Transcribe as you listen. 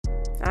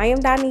I am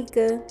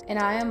Danica. And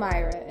I am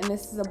Myra, and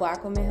this is a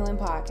Black Women Healing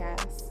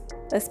Podcast.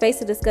 A space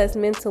to discuss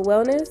mental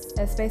wellness.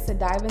 A space to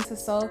dive into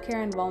soul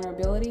care and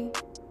vulnerability.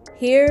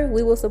 Here,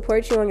 we will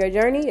support you on your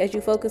journey as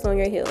you focus on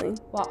your healing,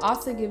 while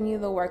also giving you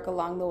the work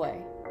along the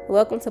way.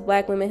 Welcome to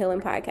Black Women Healing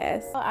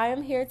Podcast. I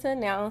am here to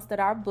announce that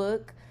our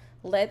book,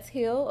 Let's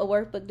Heal, a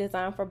workbook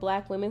designed for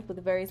Black women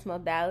with various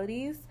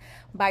modalities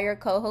by your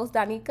co-host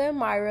Danica and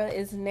Myra,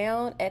 is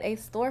now at a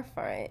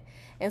storefront.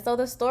 And so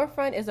the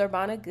storefront is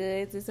Urbana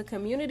Goods. It's a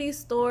community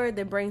store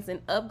that brings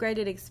an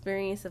upgraded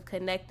experience of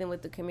connecting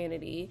with the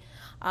community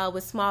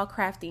with small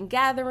crafting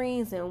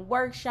gatherings and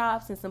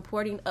workshops and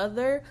supporting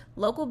other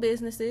local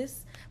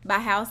businesses by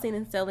housing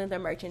and selling their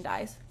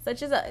merchandise,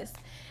 such as us.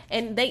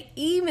 And they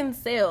even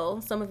sell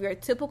some of your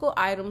typical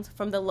items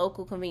from the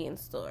local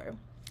convenience store.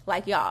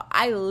 Like, y'all,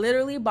 I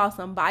literally bought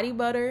some body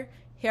butter,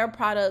 hair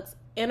products,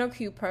 and a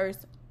cute purse,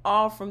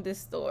 all from this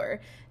store,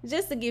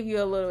 just to give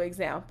you a little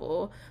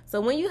example. So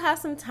when you have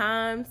some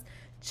time,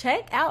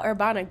 check out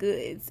Urbana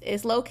Goods.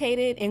 It's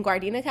located in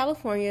Gardena,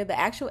 California. The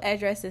actual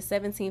address is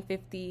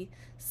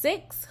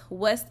 1756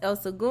 West El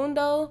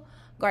Segundo,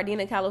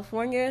 Gardena,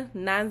 California,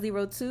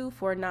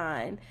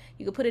 90249.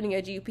 You can put it in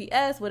your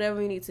GPS,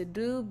 whatever you need to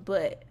do,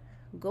 but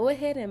go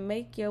ahead and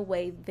make your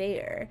way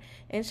there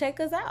and check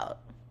us out.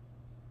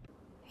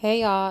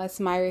 Hey y'all, it's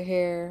Myra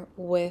here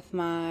with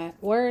my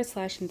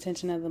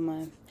word/intention of the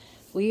month.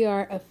 We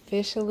are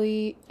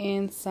officially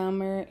in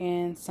summer,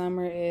 and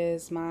summer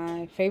is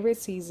my favorite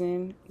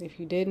season.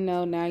 If you didn't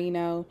know, now you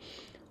know.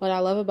 What I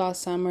love about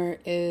summer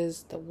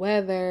is the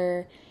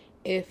weather.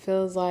 It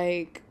feels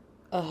like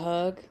a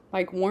hug.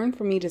 Like, warm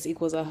for me just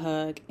equals a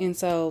hug. And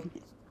so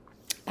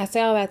I say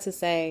all that to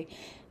say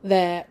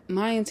that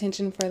my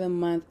intention for the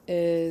month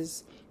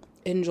is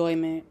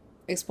enjoyment.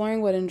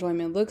 Exploring what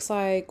enjoyment looks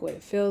like, what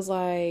it feels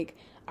like.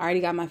 I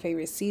already got my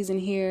favorite season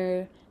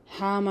here.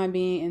 How am I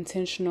being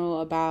intentional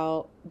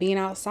about being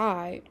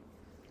outside?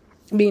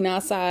 Being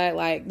outside,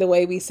 like the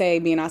way we say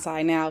being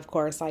outside now, of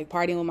course, like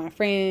partying with my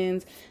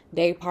friends,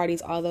 day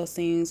parties, all those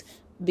things.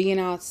 Being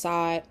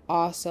outside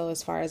also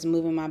as far as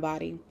moving my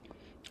body.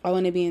 I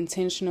want to be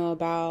intentional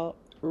about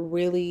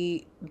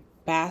really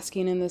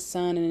basking in the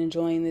sun and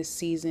enjoying this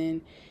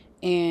season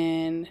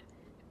and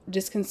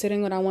just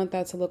considering what I want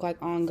that to look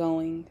like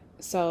ongoing.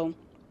 So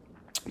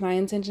my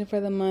intention for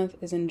the month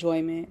is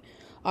enjoyment.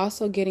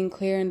 Also getting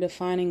clear and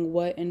defining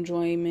what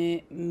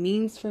enjoyment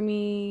means for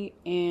me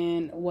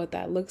and what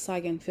that looks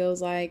like and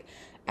feels like.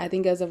 I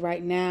think as of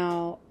right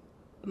now,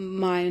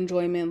 my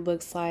enjoyment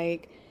looks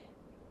like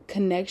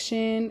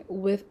connection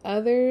with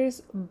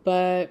others,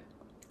 but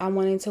I'm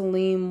wanting to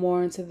lean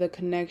more into the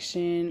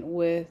connection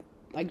with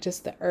like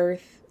just the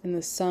earth and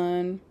the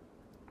sun.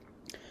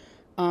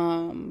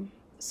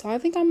 So I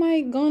think I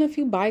might go on a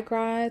few bike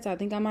rides. I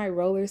think I might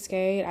roller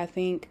skate. I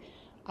think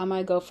I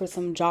might go for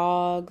some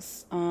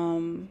jogs.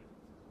 I'm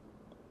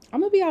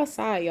going to be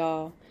outside,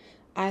 y'all.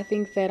 I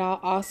think that I'll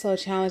also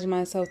challenge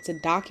myself to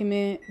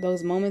document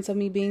those moments of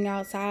me being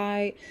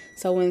outside.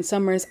 So when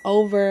summer's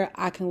over,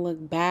 I can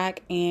look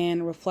back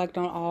and reflect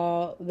on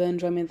all the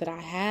enjoyment that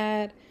I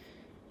had.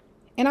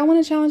 And I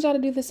want to challenge y'all to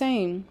do the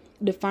same.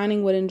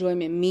 Defining what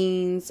enjoyment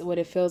means, what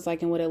it feels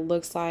like, and what it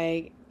looks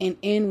like. And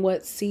in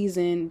what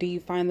season do you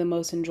find the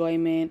most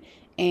enjoyment?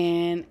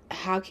 And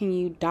how can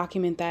you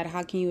document that?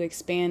 How can you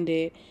expand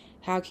it?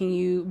 How can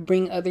you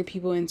bring other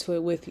people into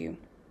it with you?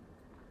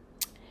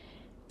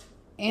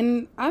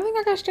 And I think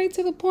I got straight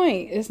to the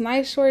point. It's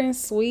nice, short, and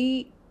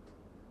sweet.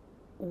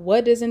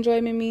 What does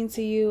enjoyment mean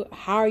to you?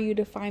 How are you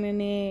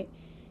defining it?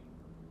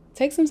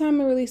 Take some time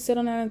to really sit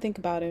on that and think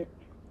about it.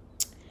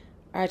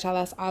 All right, y'all,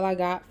 that's all I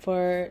got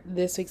for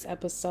this week's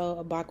episode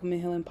of Black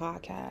Women Healing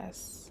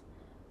Podcast.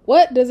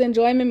 What does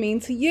enjoyment mean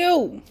to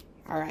you?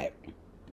 All right.